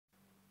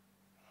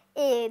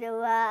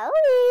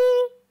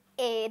Irwawi,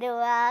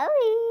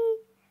 Irwawi.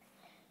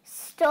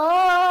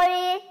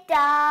 Story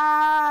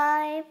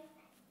time.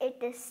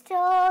 It is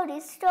story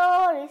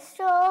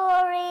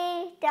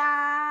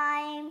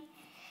time.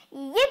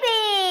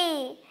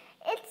 Yippee!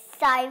 It's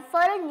time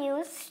for a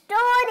new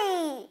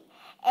story.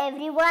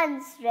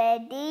 Everyone's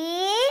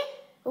ready?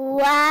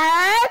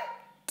 1,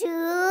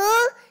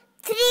 2,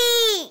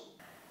 3.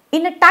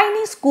 In a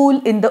tiny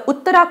school in the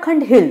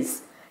Uttarakhand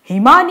hills,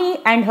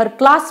 Himani and her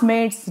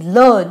classmates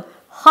learn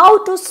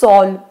how to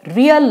solve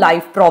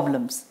real-life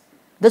problems.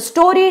 The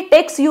story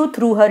takes you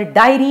through her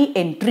diary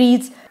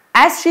entries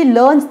as she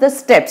learns the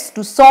steps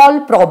to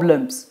solve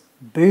problems,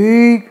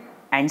 big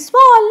and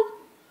small.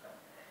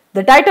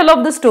 The title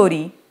of the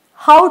story,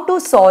 How to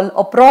Solve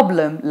a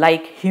Problem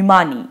Like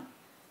Himani,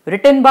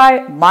 written by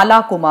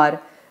Kumar,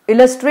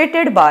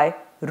 illustrated by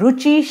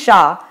Ruchi,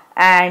 Shah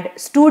and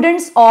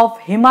students of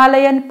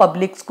Himalayan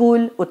Public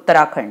School,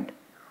 Uttarakhand.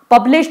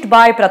 Published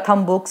by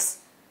Pratham books,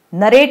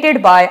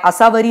 narrated by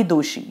Asawari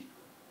Doshi.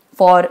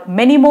 For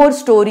many more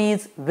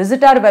stories,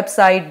 visit our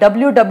website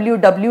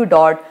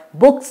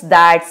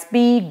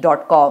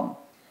www.booksthatspeak.com.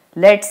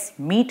 Let's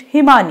meet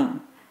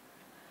Himani.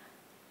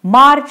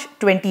 March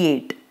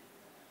 28.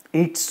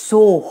 It's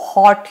so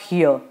hot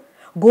here.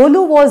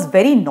 Golu was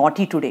very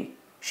naughty today.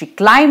 She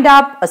climbed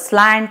up a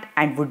slant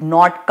and would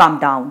not come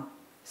down.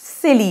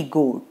 Silly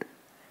goat.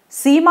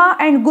 Seema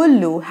and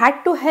Gullu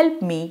had to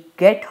help me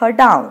get her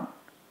down.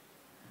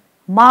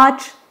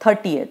 March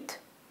 30th.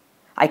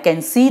 I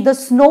can see the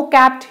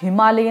snow-capped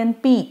Himalayan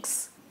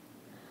peaks.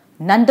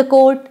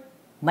 Nandakot,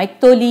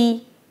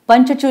 Maiktoli,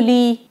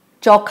 Panchachuli,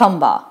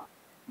 Chaukhamba.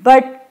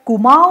 But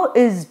Kumar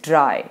is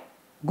dry.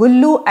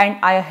 Gullu and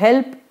I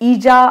help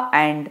Ija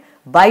and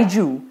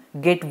Baiju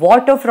get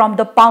water from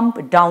the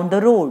pump down the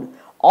road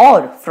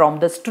or from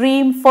the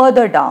stream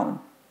further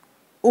down.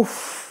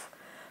 Oof!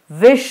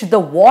 Wish the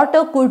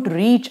water could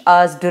reach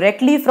us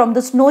directly from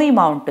the snowy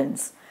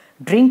mountains.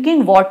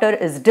 Drinking water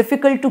is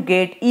difficult to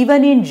get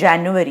even in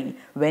January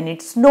when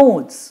it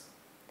snows.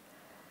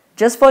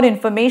 Just for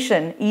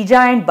information,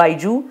 Ija and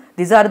Baiju,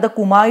 these are the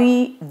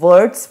Kumari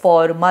words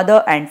for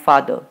mother and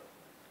father.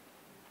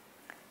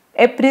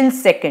 April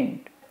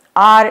 2nd.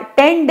 Our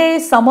 10-day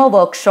summer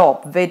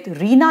workshop with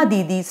Reena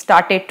Didi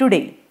started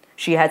today.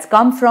 She has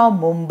come from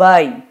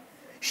Mumbai.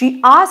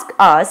 She asked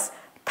us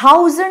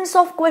thousands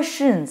of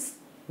questions.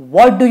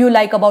 What do you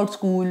like about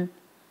school?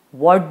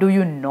 What do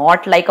you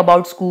not like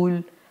about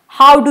school?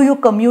 How do you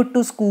commute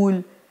to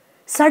school?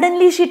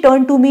 Suddenly she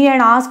turned to me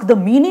and asked the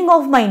meaning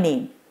of my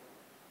name.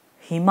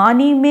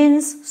 Himani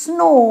means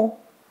snow,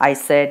 I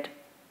said.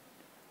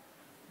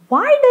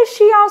 Why does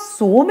she ask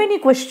so many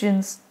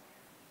questions?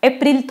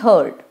 April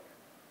 3rd.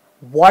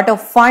 What a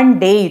fun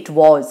day it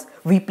was.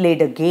 We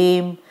played a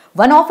game.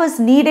 One of us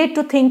needed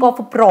to think of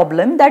a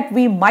problem that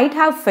we might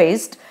have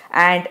faced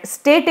and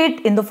state it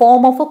in the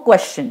form of a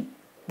question.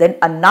 Then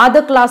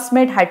another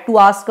classmate had to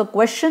ask a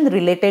question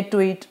related to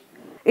it.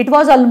 It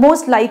was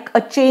almost like a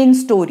chain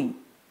story.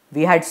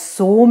 We had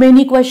so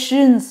many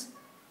questions.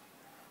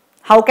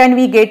 How can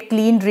we get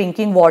clean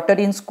drinking water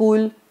in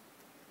school?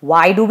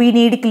 Why do we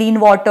need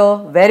clean water?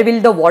 Where will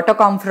the water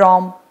come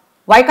from?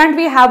 Why can't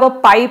we have a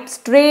pipe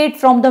straight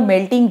from the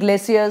melting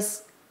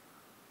glaciers?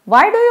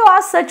 Why do you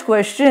ask such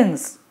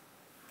questions?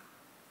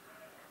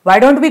 Why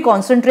don't we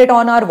concentrate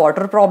on our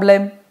water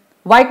problem?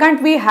 Why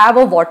can't we have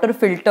a water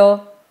filter?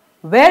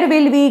 Where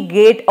will we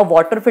get a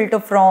water filter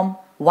from?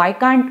 Why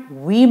can't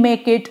we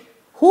make it?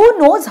 Who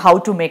knows how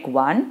to make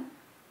one?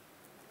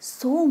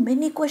 So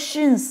many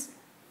questions.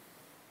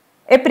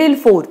 April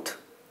 4th.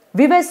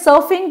 We were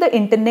surfing the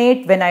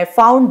internet when I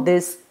found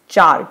this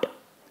chart.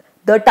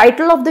 The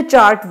title of the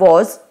chart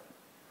was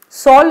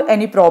Solve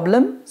any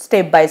problem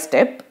step by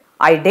step.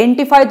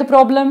 Identify the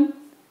problem.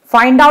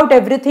 Find out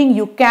everything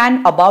you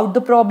can about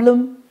the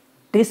problem.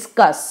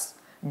 Discuss.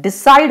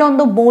 Decide on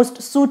the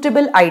most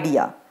suitable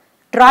idea.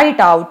 Try it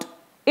out.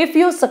 If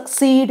you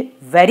succeed,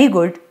 very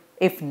good.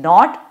 If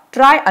not,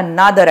 try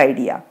another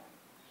idea.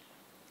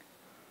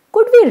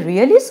 Could we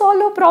really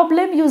solve a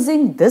problem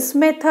using this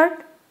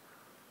method?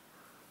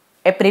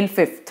 April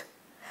 5th.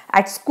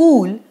 At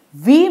school,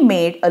 we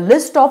made a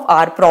list of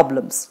our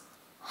problems.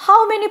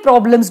 How many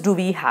problems do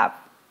we have?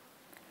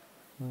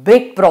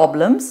 Big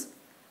problems.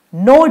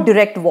 No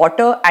direct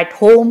water at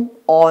home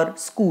or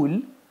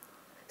school.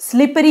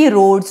 Slippery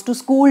roads to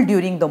school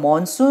during the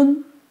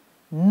monsoon.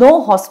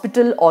 No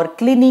hospital or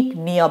clinic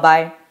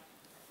nearby.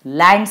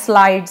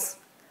 Landslides.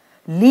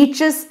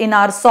 Leeches in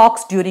our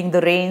socks during the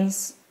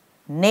rains.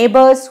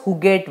 Neighbors who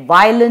get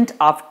violent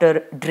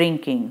after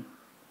drinking.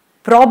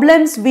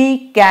 Problems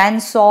we can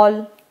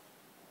solve.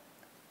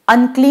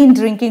 Unclean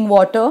drinking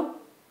water.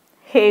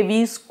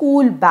 Heavy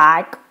school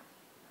bag.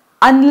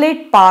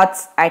 Unlit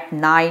paths at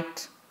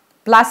night.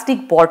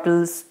 Plastic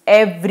bottles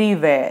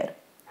everywhere.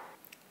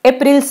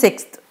 April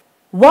 6th.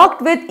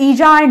 Worked with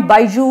Ija and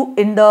Baiju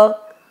in the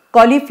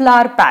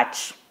cauliflower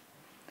patch.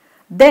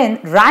 Then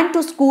ran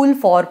to school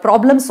for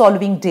problem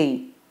solving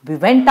day. We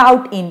went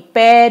out in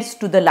pairs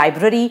to the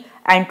library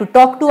and to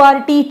talk to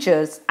our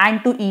teachers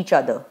and to each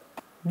other.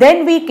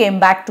 Then we came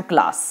back to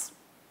class.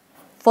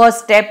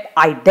 First step,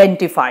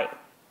 identify.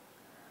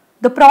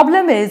 The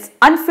problem is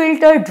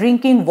unfiltered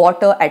drinking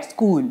water at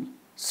school.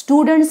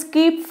 Students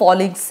keep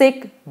falling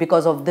sick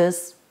because of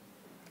this.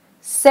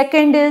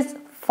 Second is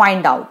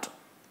find out.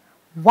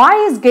 Why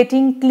is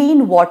getting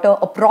clean water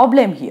a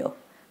problem here?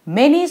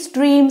 Many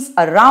streams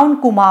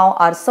around Kumar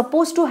are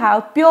supposed to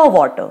have pure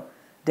water.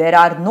 There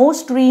are no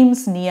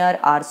streams near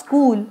our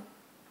school.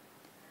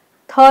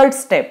 Third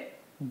step,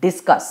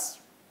 discuss.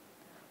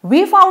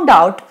 We found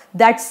out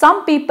that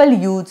some people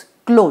use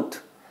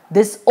cloth.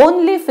 This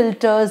only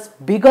filters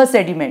bigger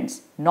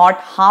sediments, not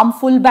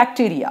harmful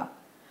bacteria.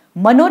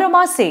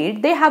 Manorama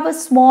said they have a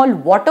small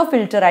water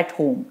filter at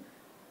home.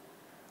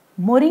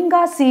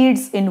 Moringa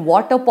seeds in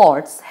water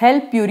pots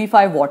help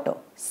purify water,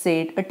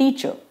 said a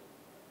teacher.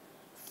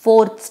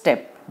 Fourth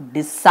step,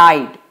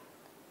 decide.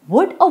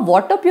 Would a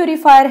water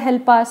purifier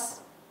help us?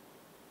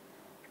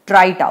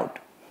 Try it out.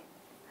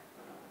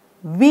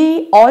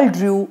 We all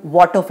drew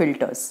water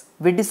filters.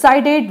 We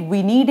decided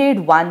we needed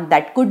one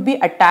that could be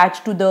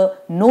attached to the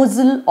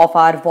nozzle of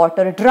our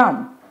water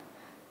drum.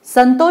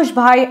 Santosh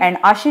Bhai and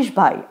Ashish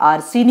Bhai,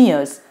 our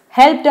seniors,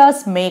 helped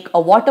us make a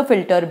water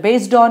filter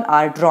based on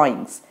our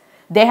drawings.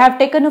 They have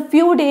taken a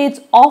few days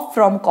off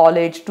from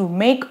college to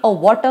make a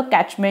water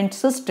catchment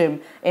system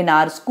in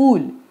our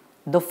school.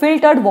 The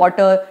filtered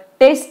water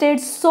tasted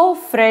so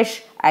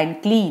fresh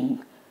and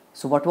clean.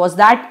 So what was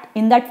that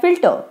in that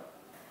filter?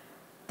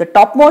 The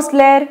topmost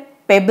layer,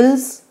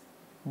 pebbles,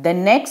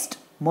 then next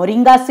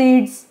moringa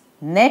seeds,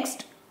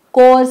 next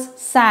coarse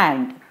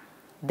sand,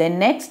 then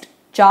next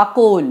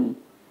charcoal,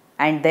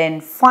 and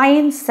then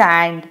fine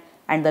sand,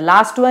 and the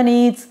last one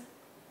is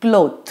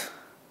cloth.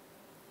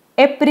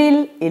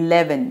 April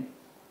 11.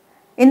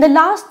 In the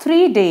last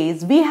 3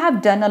 days, we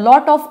have done a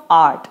lot of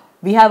art.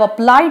 We have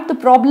applied the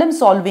problem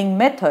solving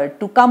method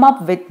to come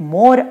up with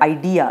more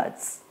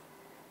ideas.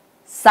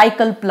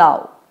 Cycle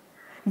plow.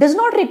 Does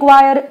not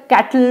require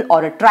cattle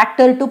or a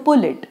tractor to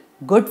pull it.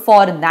 Good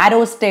for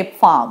narrow step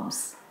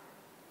farms.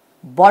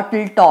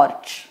 Bottle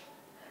torch.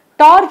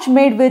 Torch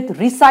made with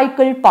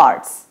recycled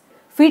parts.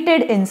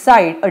 Fitted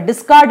inside a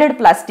discarded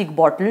plastic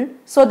bottle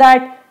so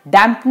that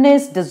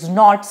dampness does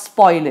not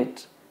spoil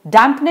it.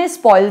 Dampness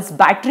spoils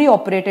battery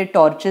operated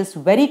torches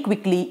very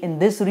quickly in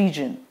this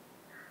region.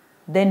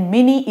 Then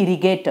mini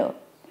irrigator.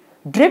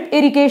 Drip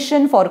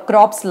irrigation for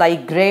crops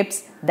like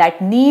grapes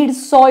that need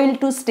soil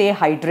to stay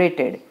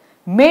hydrated.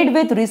 Made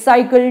with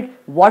recycled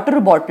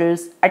water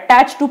bottles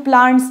attached to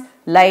plants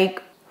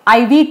like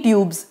IV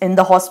tubes in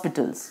the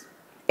hospitals.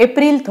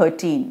 April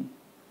 13.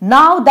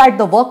 Now that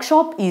the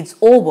workshop is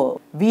over,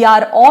 we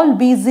are all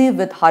busy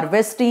with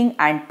harvesting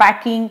and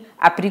packing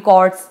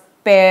apricots,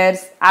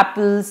 pears,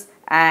 apples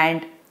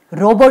and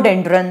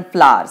rhododendron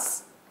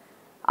flowers.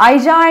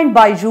 Aija and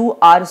Baiju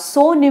are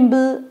so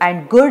nimble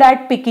and good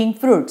at picking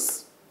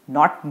fruits.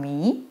 Not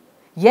me.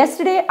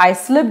 Yesterday I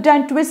slipped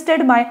and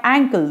twisted my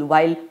ankle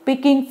while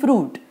picking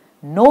fruit.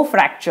 No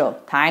fracture,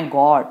 thank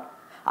God.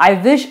 I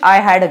wish I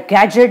had a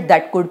gadget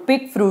that could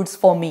pick fruits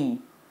for me.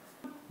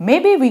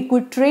 Maybe we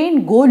could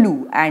train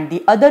Golu and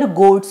the other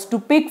goats to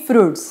pick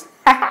fruits.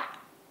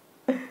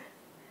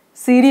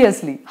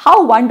 Seriously,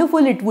 how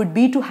wonderful it would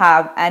be to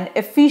have an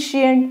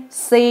efficient,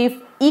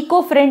 safe,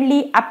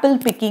 eco-friendly apple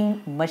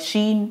picking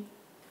machine.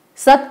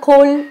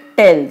 Satkhol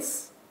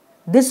tells.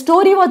 This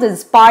story was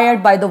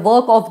inspired by the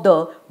work of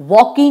the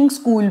walking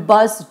school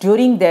bus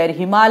during their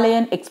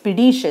Himalayan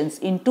expeditions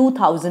in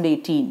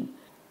 2018.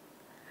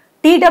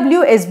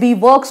 TWSB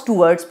works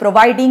towards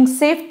providing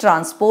safe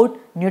transport,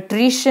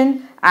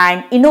 nutrition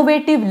and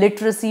innovative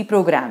literacy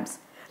programs.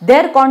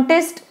 Their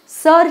contest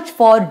Search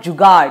for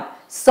Jugaad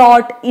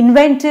sought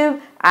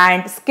inventive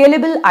and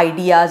scalable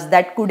ideas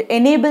that could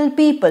enable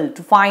people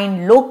to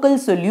find local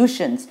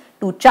solutions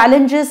to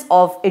challenges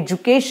of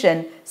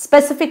education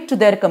specific to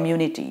their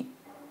community.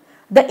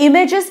 The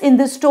images in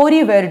this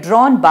story were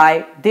drawn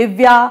by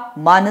Divya,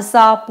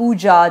 Manasa,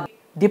 Pooja,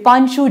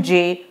 Dipanshu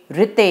J,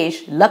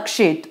 Ritesh,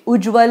 Lakshit,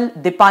 Ujwal,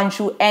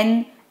 Dipanshu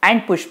N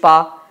and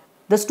Pushpa,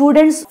 the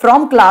students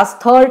from class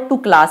 3rd to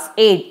class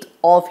 8th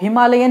of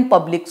Himalayan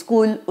Public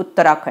School,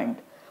 Uttarakhand.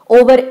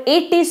 Over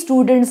 80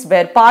 students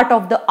were part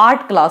of the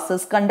art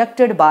classes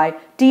conducted by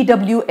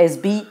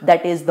TWSB,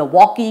 that is the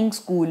walking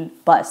school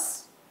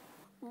bus.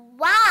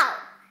 Wow,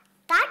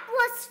 that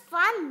was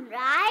fun,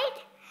 right?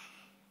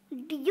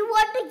 Do you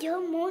want to hear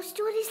more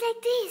stories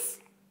like this?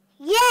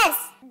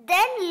 Yes,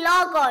 then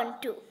log on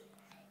to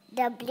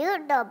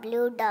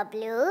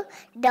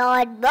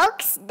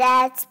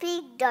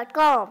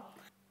www.booksthatspeak.com.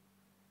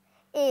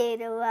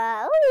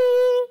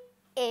 Eruawi,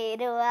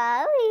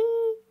 eruawi,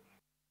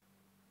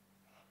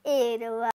 eruawi.